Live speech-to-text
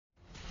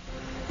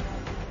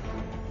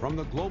From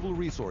the global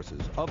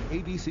resources of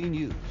ABC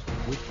News,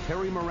 with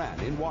Terry Moran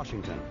in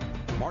Washington,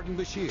 Martin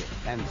Bashir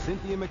and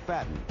Cynthia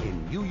McFadden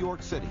in New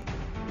York City,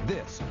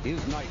 this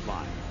is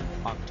Nightline,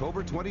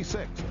 October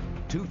 26,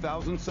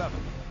 2007.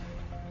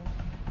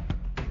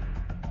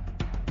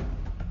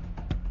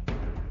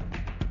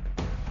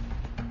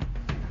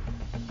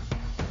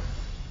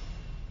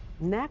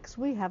 Next,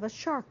 we have a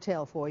shark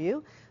tale for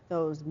you.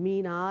 Those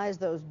mean eyes,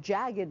 those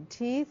jagged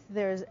teeth,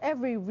 there's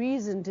every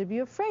reason to be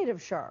afraid of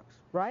sharks,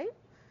 right?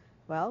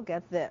 Well,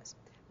 get this.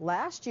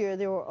 Last year,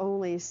 there were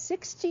only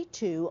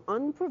 62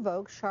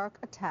 unprovoked shark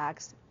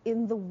attacks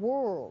in the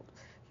world.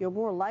 You're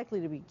more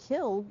likely to be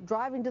killed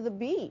driving to the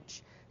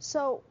beach.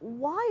 So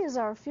why is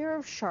our fear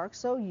of sharks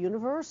so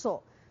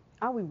universal?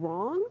 Are we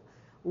wrong?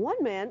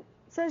 One man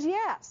says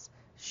yes.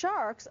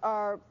 Sharks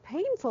are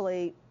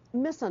painfully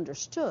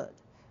misunderstood.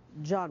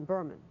 John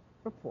Berman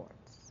reports.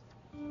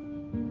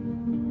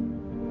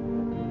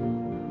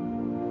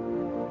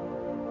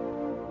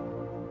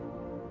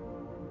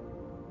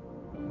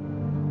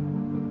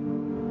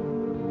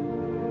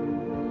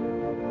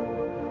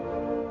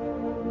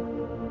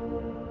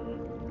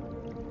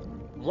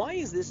 Why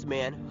is this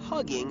man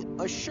hugging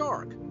a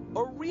shark?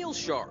 A real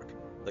shark?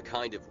 The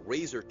kind of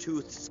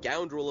razor-toothed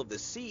scoundrel of the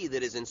sea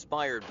that has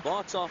inspired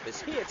box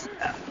office hits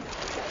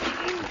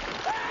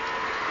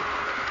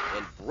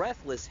and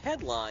breathless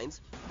headlines.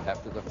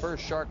 After the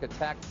first shark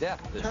attack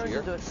death this year.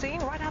 Into a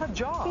scene right out of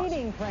Jaws.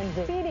 Feeding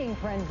frenzy. Feeding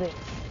frenzy.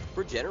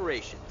 For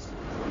generations.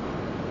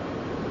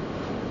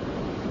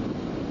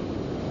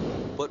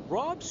 But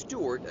Rob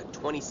Stewart, a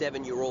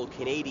 27-year-old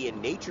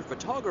Canadian nature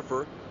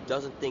photographer,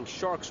 doesn't think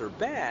sharks are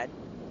bad.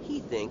 He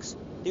thinks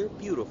they're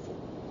beautiful.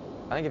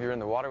 I think if you're in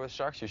the water with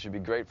sharks, you should be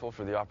grateful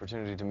for the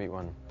opportunity to meet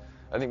one.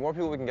 I think more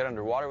people we can get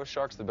underwater with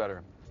sharks, the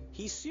better.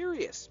 He's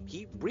serious.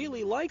 He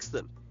really likes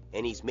them.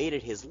 And he's made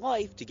it his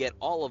life to get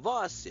all of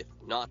us, if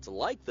not to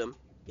like them,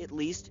 at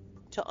least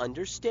to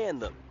understand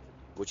them.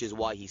 Which is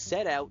why he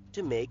set out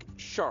to make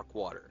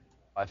Sharkwater.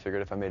 I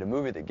figured if I made a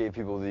movie that gave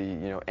people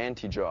the,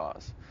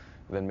 anti-Jaws,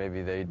 then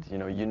maybe they'd,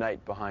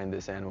 unite behind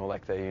this animal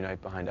like they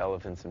unite behind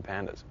elephants and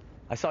pandas.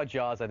 I saw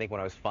Jaws, I think, when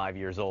I was 5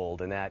 years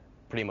old, and that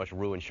pretty much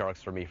ruined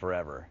sharks for me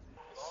forever.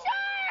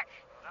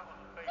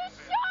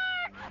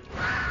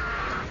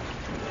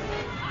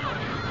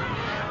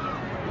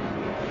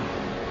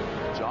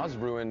 Jaws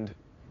ruined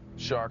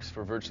sharks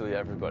for virtually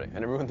everybody,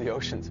 and it ruined the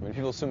oceans. I mean,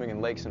 people swimming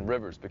in lakes and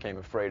rivers became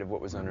afraid of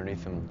what was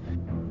underneath them.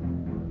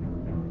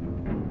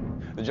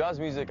 The Jaws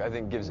music, I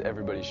think, gives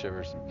everybody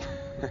shivers.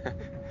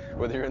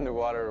 Whether you're in the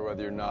water or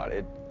whether you're not,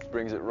 it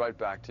brings it right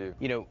back to you.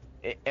 You know,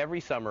 every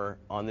summer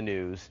on the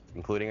news,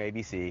 including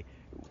ABC,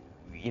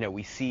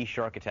 we see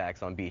shark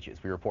attacks on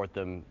beaches. We report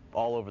them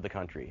all over the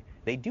country.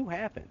 They do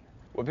happen.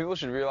 What people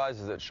should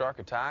realize is that shark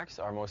attacks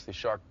are mostly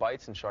shark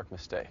bites and shark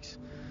mistakes.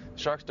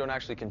 Sharks don't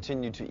actually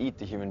continue to eat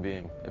the human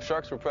being. If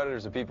sharks were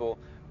predators of people,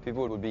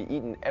 people would be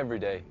eaten every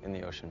day in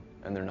the ocean,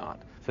 and they're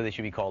not. So they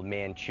should be called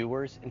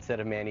man-chewers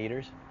instead of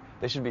man-eaters?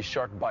 They should be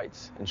shark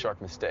bites and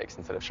shark mistakes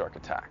instead of shark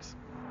attacks.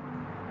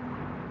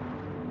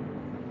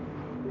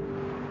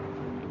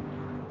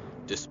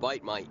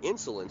 Despite my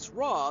insolence,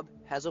 Rob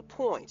has a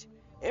point.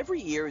 Every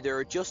year there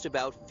are just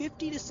about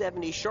 50 to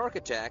 70 shark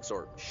attacks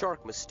or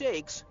shark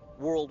mistakes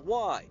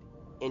worldwide,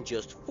 and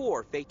just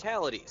 4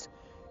 fatalities.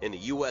 In the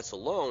U.S.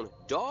 alone,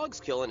 dogs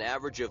kill an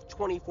average of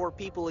 24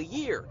 people a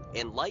year,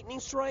 and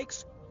lightning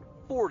strikes,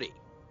 40.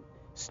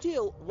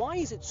 Still, why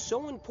is it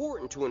so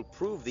important to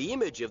improve the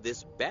image of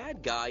this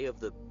bad guy of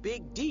the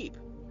big deep?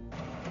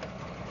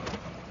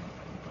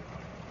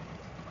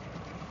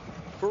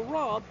 For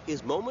Rob,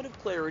 his moment of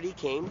clarity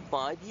came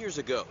 5 years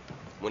ago,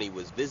 when he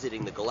was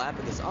visiting the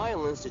Galapagos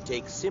Islands to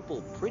take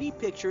simple, pretty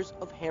pictures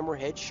of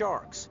hammerhead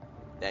sharks.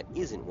 That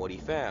isn't what he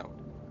found.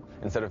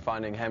 Instead of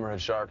finding hammerhead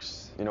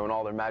sharks, in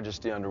all their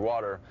majesty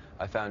underwater,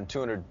 I found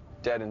 200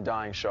 dead and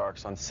dying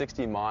sharks on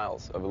 60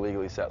 miles of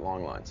illegally set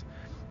longlines.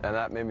 And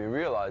that made me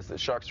realize that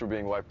sharks were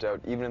being wiped out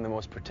even in the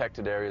most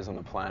protected areas on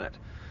the planet.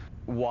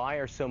 Why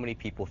are so many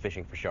people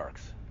fishing for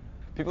sharks?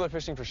 People are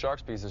fishing for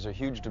sharks because there's a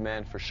huge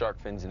demand for shark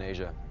fins in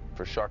Asia,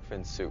 for shark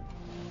fin soup.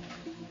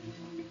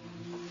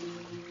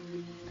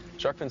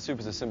 Shark fin soup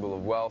is a symbol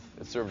of wealth.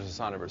 It serves as a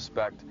sign of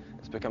respect.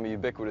 It's become a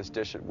ubiquitous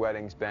dish at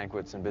weddings,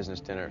 banquets, and business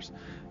dinners.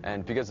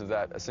 And because of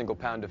that, a single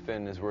pound of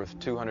fin is worth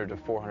 $200 to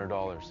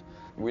 $400.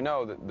 We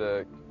know that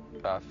the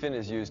fin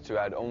is used to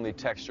add only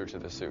texture to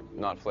the soup,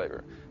 not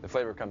flavor. The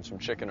flavor comes from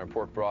chicken or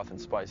pork broth and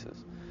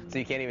spices. So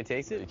you can't even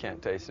taste it? You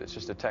can't taste it. It's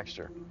just a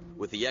texture.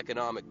 With the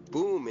economic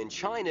boom in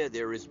China,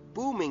 there is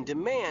booming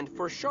demand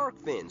for shark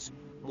fins.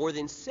 More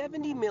than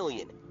 70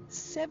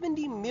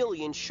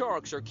 million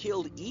sharks are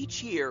killed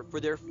each year for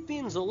their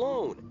fins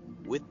alone,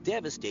 with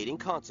devastating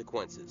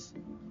consequences.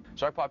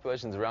 Shark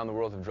populations around the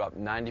world have dropped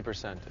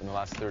 90% in the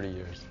last 30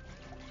 years.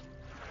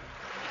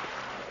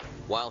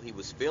 While he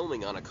was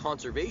filming on a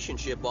conservation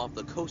ship off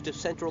the coast of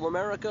Central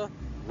America,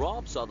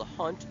 Rob saw the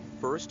hunt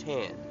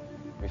firsthand.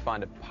 We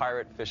find a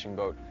pirate fishing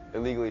boat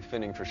illegally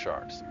finning for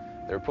sharks.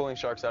 They were pulling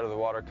sharks out of the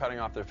water, cutting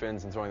off their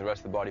fins, and throwing the rest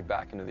of the body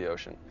back into the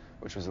ocean,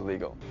 which was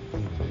illegal.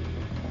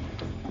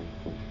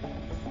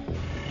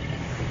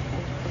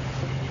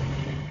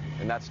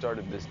 And that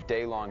started this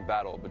day-long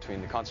battle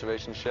between the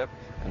conservation ship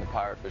and the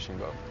pirate fishing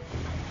boat.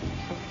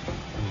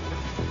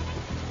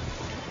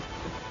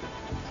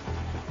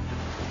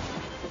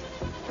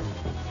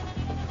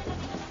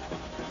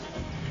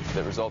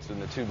 That resulted in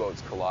the two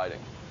boats colliding.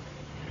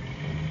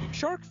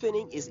 Shark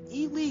finning is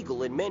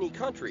illegal in many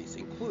countries,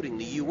 including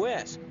the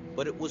U.S.,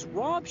 but it was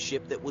Rob's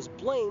ship that was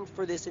blamed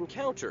for this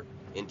encounter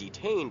and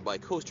detained by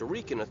Costa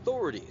Rican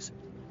authorities.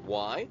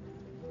 Why?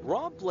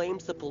 Rob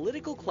blames the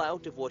political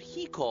clout of what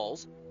he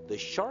calls the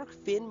shark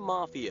fin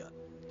mafia,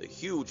 the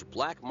huge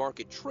black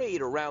market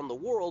trade around the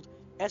world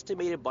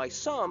estimated by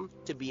some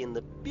to be in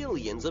the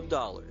billions of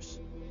dollars.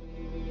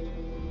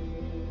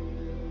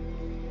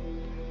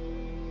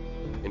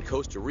 In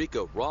Costa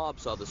Rica, Rob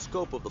saw the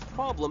scope of the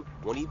problem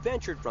when he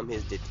ventured from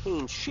his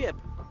detained ship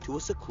to a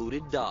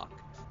secluded dock.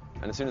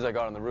 And as soon as I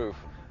got on the roof,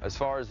 as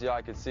far as the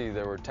eye could see,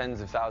 there were tens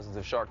of thousands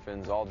of shark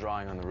fins all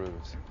drying on the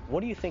roofs.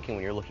 What are you thinking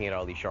when you're looking at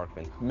all these shark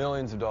fins?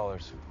 Millions of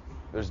dollars.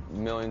 There's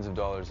millions of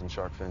dollars in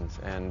shark fins.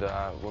 And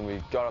when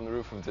we got on the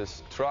roof of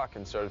this truck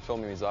and started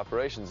filming these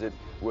operations, it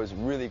was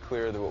really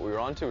clear that what we were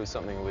onto was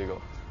something illegal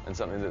and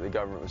something that the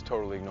government was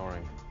totally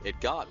ignoring. It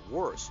got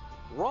worse.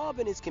 Rob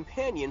and his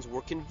companions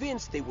were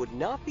convinced they would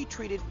not be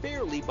treated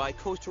fairly by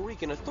Costa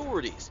Rican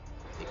authorities.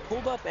 They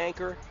pulled up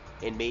anchor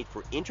and made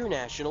for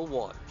international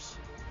waters.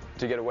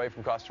 To get away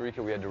from Costa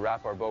Rica, we had to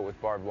wrap our boat with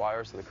barbed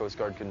wire so the Coast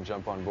Guard couldn't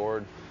jump on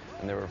board.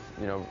 And they were,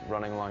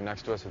 running along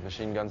next to us with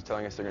machine guns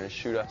telling us they're going to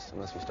shoot us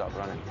unless we stopped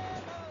running.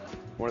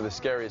 One of the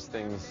scariest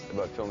things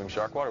about filming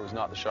Sharkwater was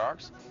not the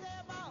sharks,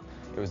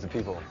 it was the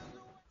people.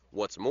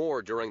 What's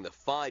more, during the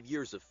 5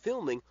 years of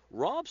filming,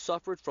 Rob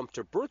suffered from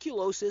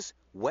tuberculosis,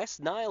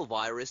 West Nile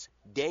virus,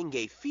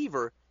 dengue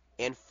fever,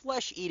 and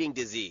flesh-eating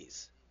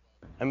disease.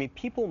 I mean,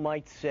 people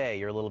might say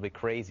you're a little bit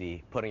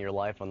crazy putting your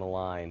life on the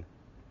line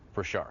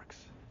for sharks.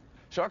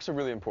 Sharks are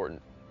really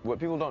important. What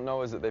people don't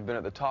know is that they've been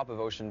at the top of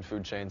ocean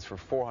food chains for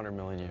 400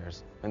 million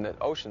years, and that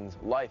oceans,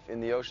 life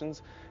in the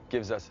oceans,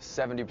 gives us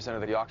 70%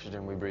 of the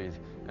oxygen we breathe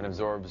and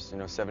absorbs,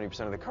 70%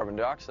 of the carbon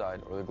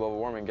dioxide or the global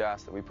warming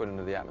gas that we put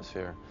into the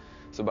atmosphere.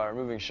 So by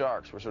removing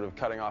sharks, we're sort of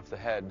cutting off the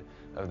head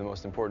of the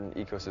most important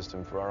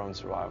ecosystem for our own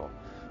survival.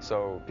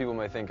 So people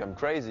may think I'm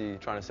crazy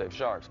trying to save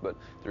sharks, but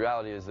the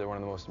reality is they're one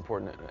of the most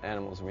important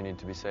animals we need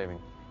to be saving.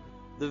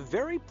 The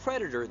very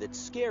predator that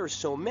scares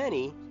so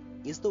many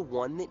is the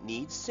one that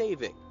needs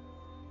saving.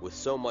 With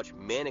so much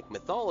manic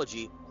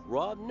mythology,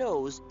 Rob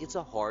knows it's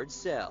a hard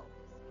sell.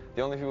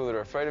 The only people that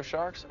are afraid of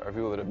sharks are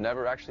people that have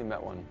never actually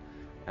met one.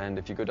 And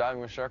if you go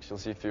diving with sharks, you'll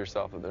see for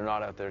yourself that they're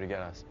not out there to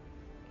get us.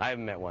 I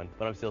haven't met one,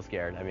 but I'm still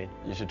scared. I mean,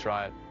 you should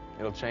try it.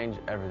 It'll change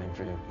everything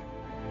for you.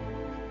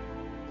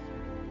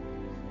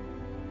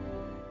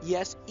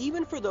 Yes,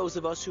 even for those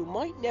of us who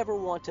might never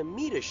want to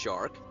meet a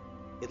shark,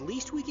 at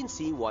least we can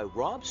see why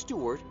Rob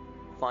Stewart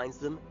finds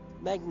them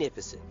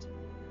magnificent.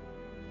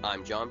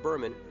 I'm John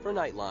Berman for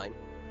Nightline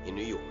in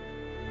New York.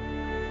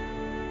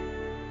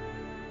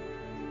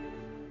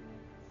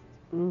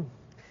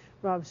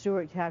 Rob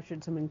Stewart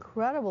captured some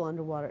incredible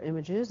underwater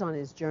images on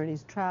his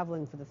journeys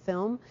traveling for the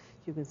film.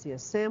 You can see a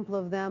sample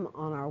of them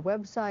on our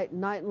website,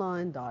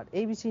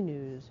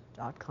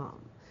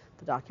 nightline.abcnews.com.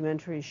 The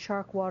documentary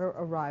Sharkwater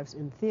arrives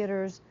in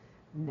theaters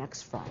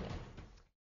next Friday.